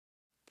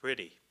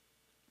pretty,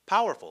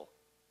 powerful,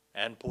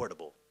 and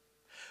portable.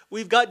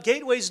 We've got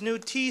Gateway's new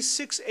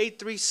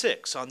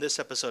T-6836 on this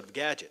episode of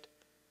Gadget.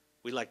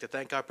 We'd like to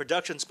thank our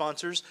production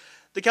sponsors,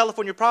 the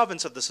California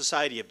Province of the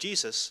Society of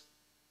Jesus,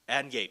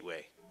 and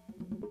Gateway.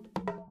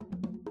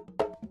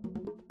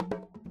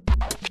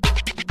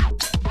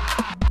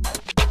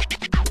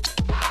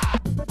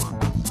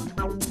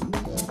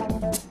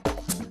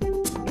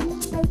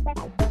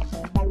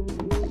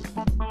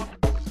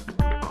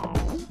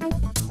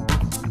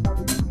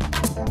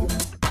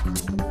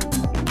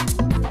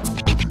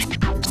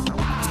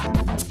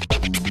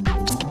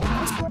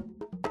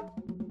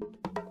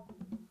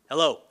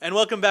 Hello, and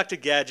welcome back to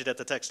Gadget at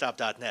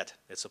thetechstop.net.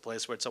 It's a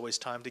place where it's always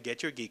time to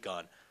get your geek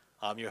on.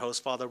 I'm your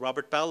host, Father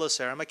Robert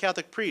Ballecer. I'm a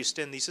Catholic priest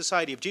in the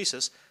Society of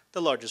Jesus,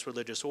 the largest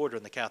religious order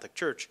in the Catholic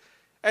Church.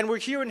 And we're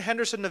here in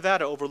Henderson,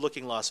 Nevada,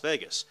 overlooking Las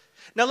Vegas.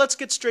 Now let's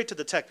get straight to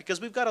the tech,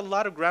 because we've got a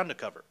lot of ground to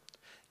cover.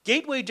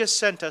 Gateway just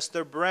sent us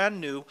their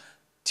brand new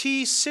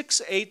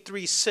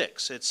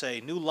T-6836. It's a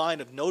new line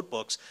of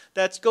notebooks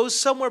that goes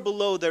somewhere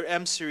below their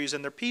M series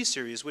and their P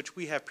series, which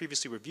we have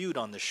previously reviewed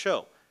on this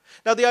show.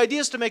 Now, the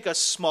idea is to make a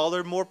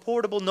smaller, more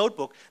portable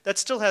notebook that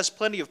still has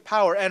plenty of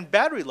power and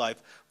battery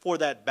life for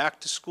that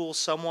back-to-school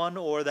someone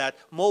or that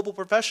mobile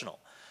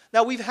professional.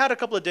 Now, we've had a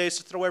couple of days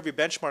to throw every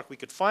benchmark we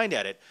could find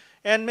at it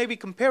and maybe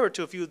compare it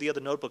to a few of the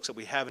other notebooks that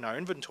we have in our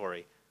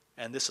inventory,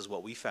 and this is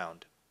what we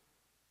found.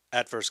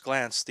 At first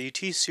glance, the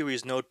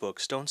T-Series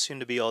notebooks don't seem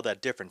to be all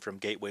that different from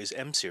Gateway's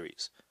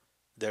M-Series.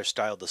 They're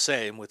styled the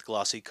same, with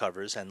glossy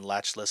covers and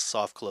latchless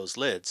soft-close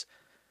lids.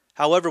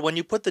 However, when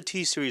you put the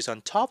T-Series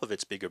on top of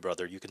its bigger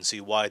brother, you can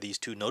see why these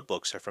two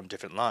notebooks are from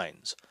different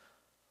lines.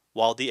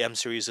 While the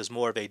M-Series is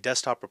more of a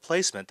desktop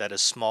replacement that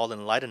is small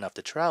and light enough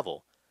to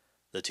travel,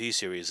 the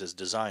T-Series is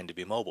designed to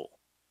be mobile.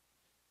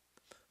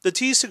 The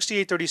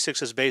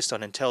T-6836 is based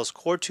on Intel's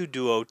Core2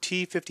 Duo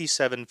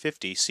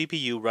T-5750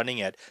 CPU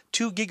running at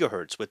 2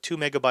 GHz with 2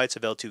 MB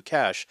of L2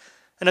 cache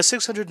and a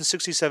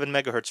 667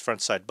 MHz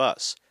front-side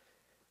bus.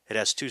 It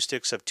has two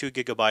sticks of 2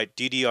 GB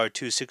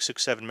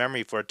DDR2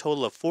 memory for a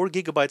total of 4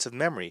 GB of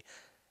memory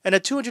and a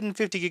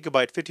 250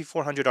 GB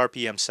 5400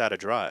 RPM SATA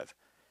drive.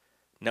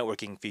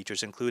 Networking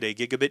features include a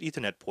gigabit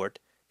Ethernet port,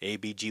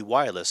 ABG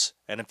wireless,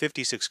 and a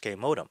 56K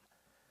modem.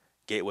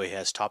 Gateway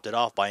has topped it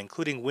off by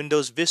including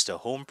Windows Vista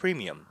Home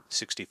Premium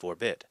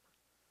 64-bit.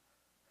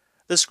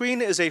 The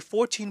screen is a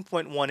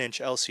 14.1-inch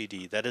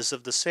LCD that is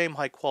of the same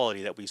high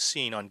quality that we've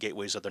seen on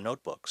Gateway's other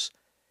notebooks.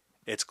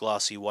 Its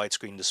glossy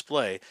widescreen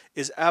display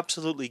is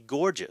absolutely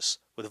gorgeous,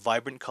 with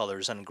vibrant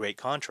colors and great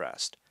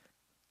contrast.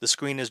 The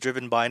screen is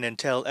driven by an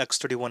Intel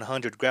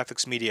X3100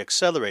 graphics media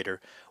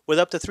accelerator with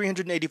up to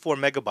 384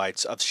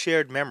 MB of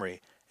shared memory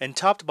and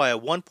topped by a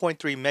 1.3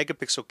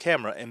 megapixel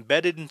camera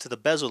embedded into the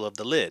bezel of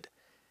the lid,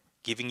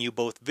 giving you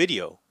both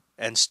video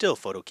and still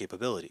photo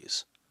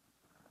capabilities.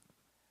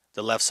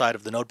 The left side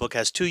of the notebook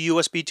has two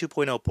USB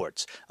 2.0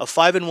 ports, a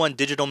 5-in-1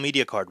 digital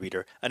media card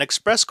reader, an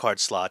express card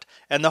slot,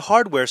 and the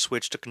hardware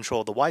switch to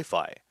control the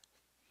Wi-Fi.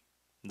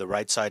 The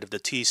right side of the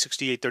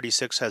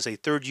T-6836 has a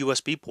third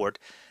USB port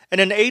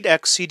and an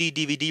 8x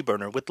CD-DVD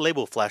burner with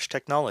label flash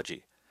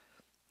technology.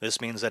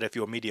 This means that if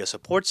your media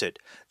supports it,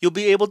 you'll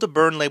be able to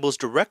burn labels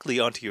directly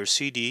onto your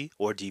CD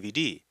or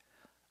DVD.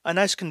 A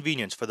nice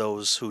convenience for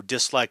those who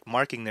dislike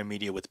marking their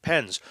media with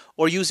pens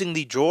or using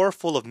the drawer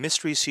full of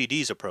mystery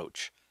CDs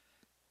approach.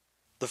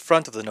 The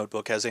front of the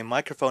notebook has a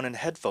microphone and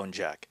headphone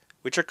jack,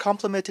 which are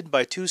complemented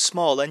by two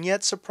small and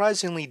yet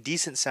surprisingly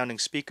decent-sounding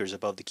speakers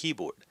above the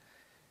keyboard.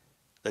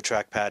 The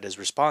trackpad is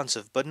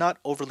responsive but not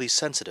overly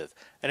sensitive,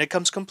 and it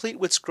comes complete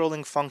with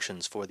scrolling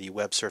functions for the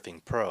Web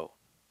Surfing Pro.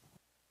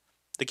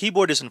 The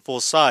keyboard isn't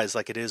full size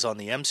like it is on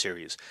the M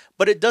series,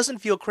 but it doesn't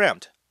feel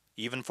cramped,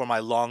 even for my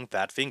long,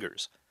 fat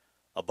fingers.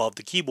 Above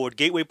the keyboard,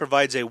 Gateway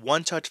provides a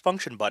one-touch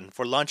function button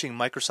for launching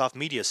Microsoft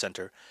Media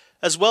Center,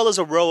 as well as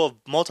a row of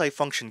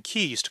multi-function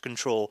keys to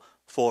control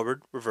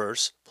forward,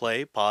 reverse,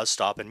 play, pause,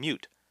 stop, and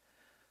mute.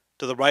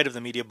 To the right of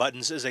the media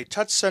buttons is a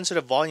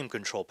touch-sensitive volume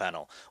control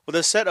panel with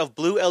a set of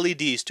blue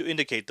LEDs to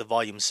indicate the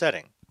volume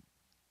setting.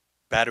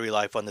 Battery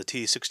life on the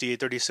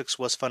T-6836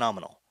 was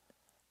phenomenal,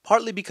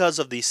 partly because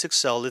of the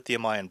 6-cell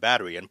lithium-ion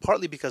battery and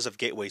partly because of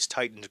Gateway's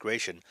tight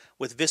integration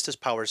with Vista's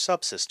power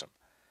subsystem.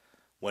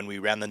 When we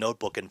ran the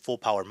notebook in full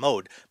power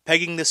mode,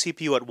 pegging the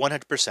CPU at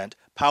 100%,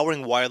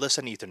 powering wireless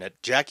and Ethernet,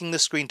 jacking the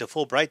screen to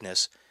full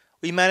brightness,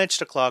 we managed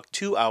to clock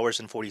 2 hours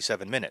and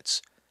 47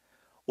 minutes.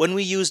 When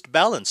we used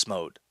balance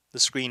mode,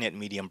 the screen at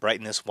medium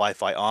brightness,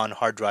 Wi-Fi on,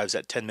 hard drives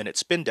at 10-minute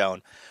spin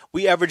down,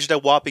 we averaged a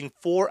whopping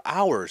 4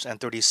 hours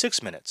and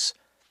 36 minutes.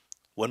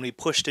 When we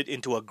pushed it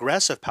into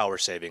aggressive power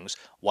savings,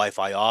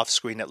 Wi-Fi off,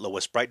 screen at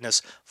lowest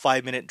brightness,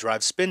 5-minute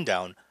drive spin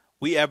down,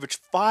 we averaged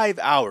 5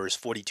 hours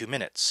 42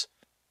 minutes.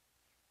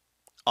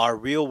 Our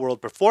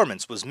real-world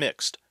performance was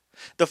mixed.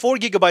 The 4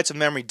 GB of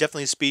memory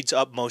definitely speeds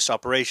up most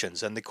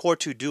operations, and the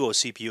Core2 Duo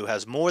CPU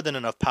has more than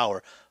enough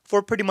power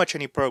for pretty much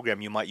any program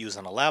you might use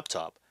on a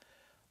laptop.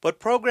 But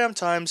program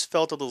times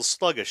felt a little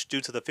sluggish due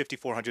to the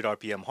 5400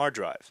 RPM hard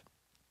drive.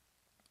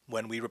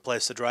 When we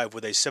replaced the drive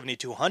with a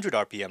 7200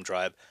 RPM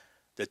drive,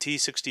 the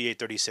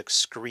T-6836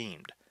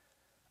 screamed.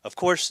 Of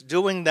course,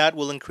 doing that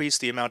will increase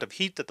the amount of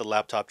heat that the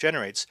laptop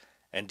generates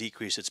and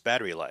decrease its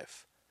battery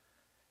life.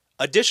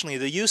 Additionally,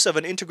 the use of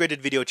an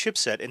integrated video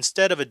chipset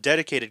instead of a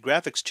dedicated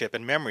graphics chip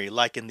and memory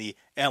like in the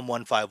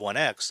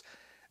M151X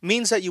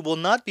means that you will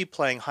not be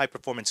playing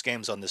high-performance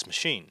games on this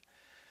machine.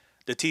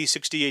 The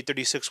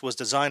T-6836 was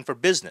designed for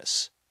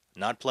business,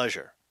 not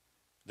pleasure.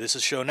 This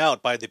is shown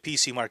out by the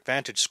PC Mark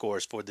Vantage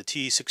scores for the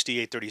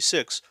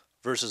T-6836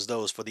 versus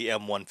those for the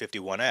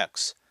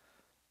M151X.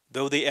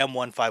 Though the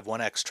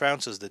M151X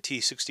trounces the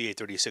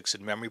T-6836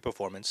 in memory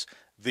performance,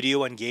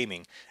 video and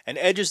gaming, and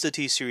edges the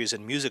T-Series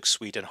in music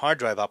suite and hard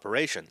drive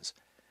operations,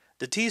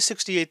 the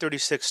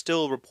T-6836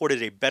 still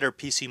reported a better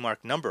PC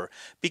Mark number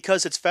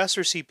because its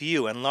faster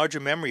CPU and larger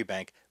memory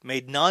bank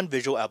made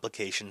non-visual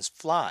applications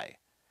fly.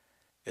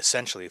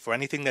 Essentially, for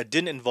anything that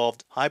didn't involve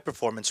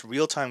high-performance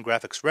real-time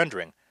graphics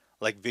rendering,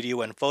 like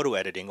video and photo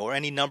editing or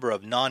any number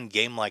of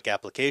non-game-like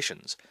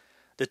applications,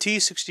 the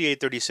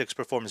T-6836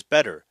 performs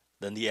better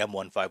than the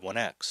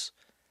M151X.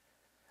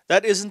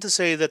 That isn't to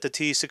say that the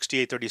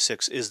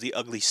T-6836 is the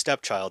ugly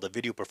stepchild of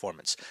video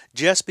performance,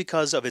 just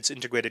because of its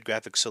integrated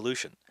graphics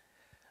solution.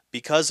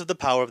 Because of the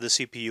power of the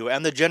CPU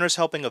and the generous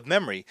helping of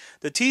memory,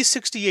 the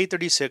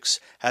T-6836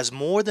 has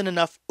more than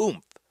enough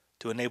oomph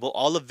to enable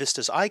all of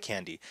Vista's eye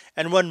candy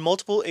and run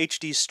multiple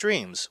HD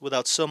streams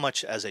without so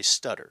much as a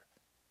stutter.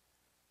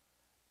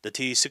 The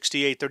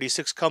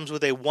T-6836 comes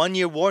with a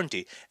 1-year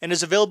warranty and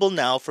is available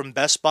now from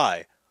Best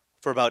Buy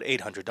for about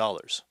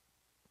 $800.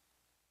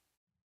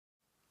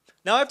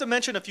 Now I have to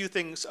mention a few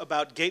things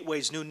about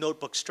Gateway's new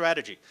notebook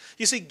strategy.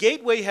 You see,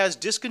 Gateway has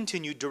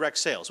discontinued direct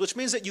sales, which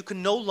means that you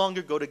can no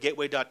longer go to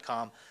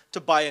gateway.com to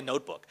buy a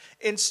notebook.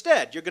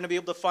 Instead, you're going to be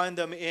able to find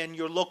them in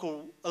your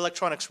local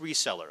electronics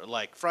reseller,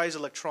 like Fry's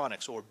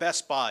Electronics or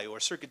Best Buy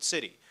or Circuit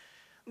City.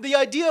 The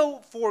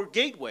idea for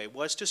Gateway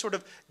was to sort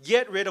of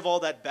get rid of all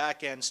that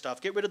back-end stuff,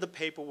 get rid of the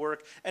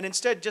paperwork, and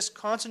instead just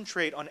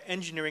concentrate on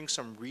engineering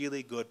some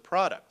really good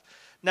product.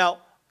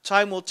 Now,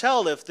 time will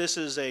tell if this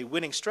is a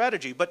winning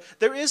strategy, but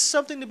there is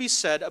something to be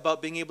said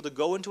about being able to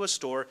go into a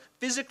store,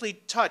 physically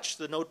touch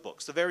the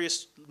notebooks, the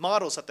various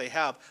models that they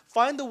have,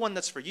 find the one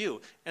that's for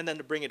you, and then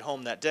to bring it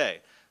home that day.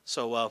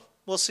 So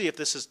we'll see if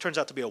this turns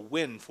out to be a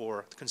win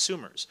for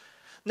consumers.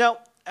 Now,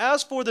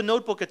 as for the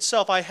notebook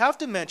itself, I have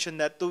to mention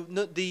that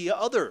the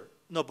other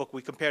notebook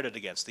we compared it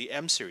against, the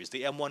M series,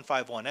 the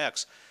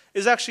M151X,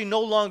 is actually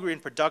no longer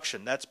in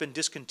production. That's been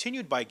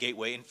discontinued by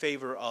Gateway in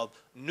favor of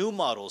new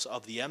models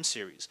of the M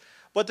series.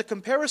 But the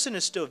comparison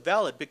is still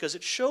valid because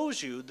it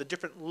shows you the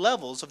different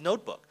levels of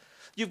notebook.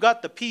 You've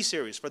got the P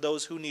series for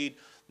those who need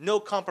no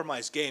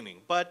compromise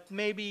gaming, but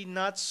maybe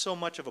not so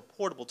much of a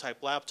portable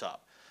type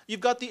laptop. You've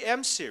got the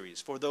M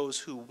series for those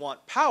who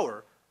want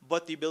power,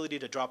 but the ability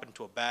to drop it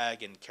into a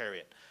bag and carry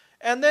it.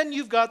 And then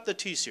you've got the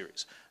T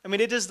series. I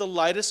mean, it is the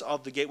lightest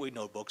of the Gateway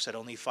notebooks at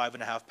only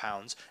 5.5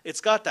 pounds.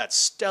 It's got that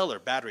stellar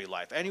battery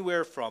life,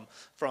 anywhere from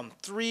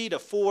 3 to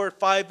 4,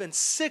 5, and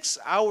 6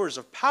 hours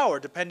of power,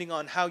 depending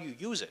on how you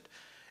use it.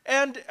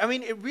 And, I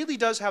mean, it really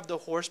does have the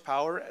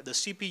horsepower, the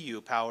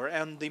CPU power,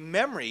 and the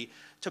memory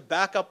to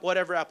back up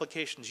whatever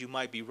applications you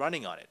might be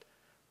running on it.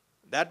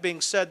 That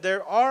being said,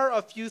 there are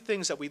a few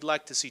things that we'd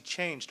like to see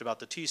changed about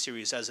the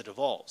T-Series as it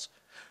evolves.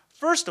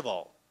 First of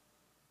all,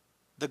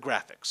 the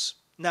graphics.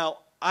 Now,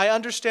 I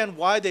understand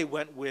why they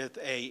went with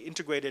an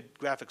integrated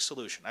graphics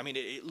solution. I mean,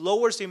 it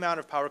lowers the amount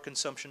of power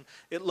consumption,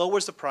 it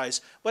lowers the price,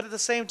 but at the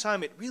same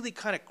time, it really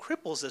kind of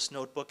cripples this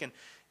notebook,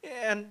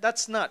 and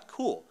that's not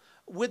cool.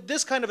 With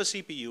this kind of a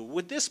CPU,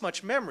 with this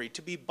much memory,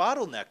 to be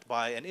bottlenecked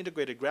by an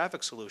integrated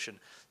graphics solution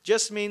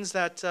just means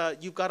that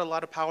you've got a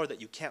lot of power that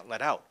you can't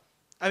let out.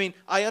 I mean,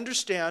 I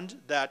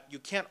understand that you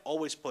can't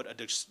always put a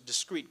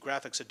discrete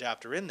graphics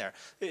adapter in there.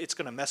 It's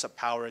going to mess up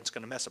power, it's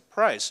going to mess up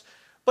price.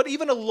 But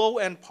even a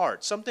low-end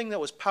part, something that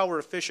was power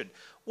efficient,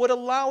 would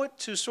allow it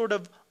to sort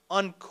of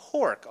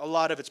uncork a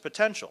lot of its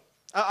potential.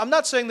 I'm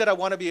not saying that I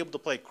want to be able to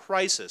play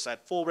Crysis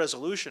at full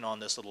resolution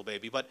on this little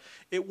baby, but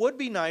it would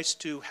be nice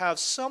to have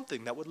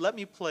something that would let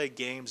me play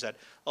games at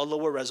a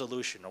lower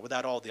resolution or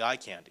without all the eye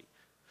candy.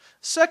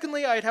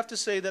 Secondly, I'd have to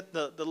say that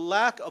the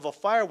lack of a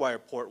FireWire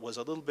port was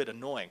a little bit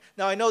annoying.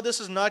 Now, I know this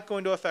is not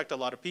going to affect a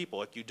lot of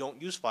people. If you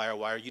don't use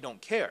FireWire, you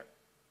don't care.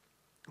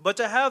 But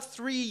to have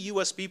 3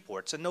 USB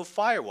ports and no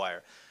FireWire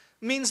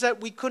means that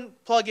we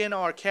couldn't plug in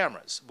our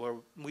cameras, where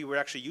we were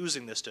actually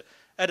using this to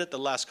edit the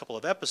last couple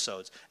of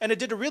episodes. And it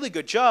did a really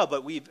good job,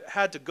 but we've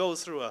had to go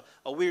through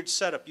a weird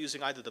setup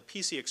using either the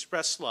PC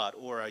Express slot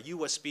or a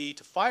USB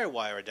to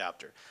FireWire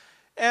adapter.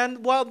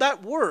 And while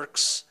that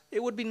works,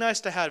 it would be nice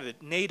to have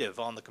it native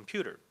on the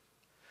computer.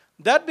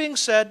 That being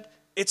said,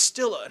 it's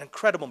still an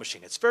incredible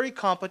machine. It's very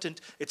competent,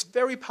 it's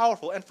very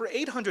powerful, and for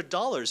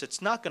 $800,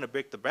 it's not going to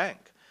break the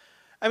bank.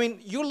 I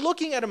mean, you're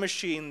looking at a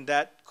machine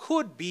that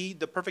could be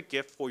the perfect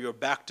gift for your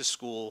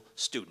back-to-school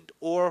student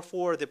or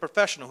for the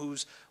professional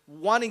who's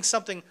wanting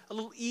something a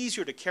little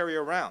easier to carry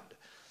around.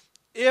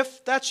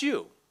 If that's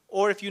you,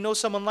 or if you know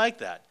someone like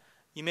that,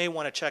 you may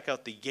want to check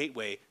out the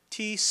Gateway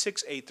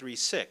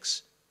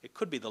T-6836. It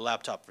could be the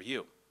laptop for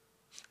you.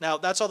 Now,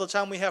 that's all the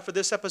time we have for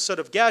this episode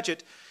of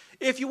Gadget.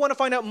 If you want to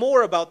find out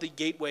more about the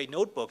Gateway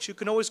notebooks, you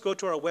can always go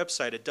to our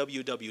website at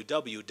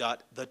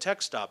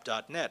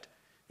www.thetechstop.net.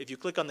 If you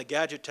click on the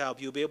Gadget tab,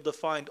 you'll be able to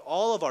find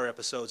all of our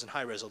episodes in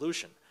high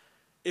resolution.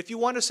 If you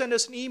want to send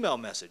us an email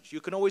message, you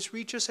can always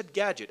reach us at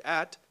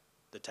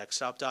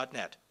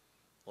gadget@thetechstop.net.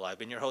 Well, I've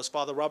been your host,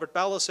 Father Robert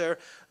Ballecer.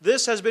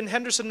 This has been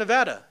Henderson,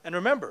 Nevada. And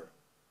remember,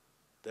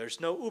 there's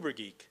no Uber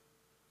Geek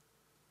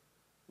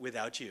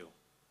without you.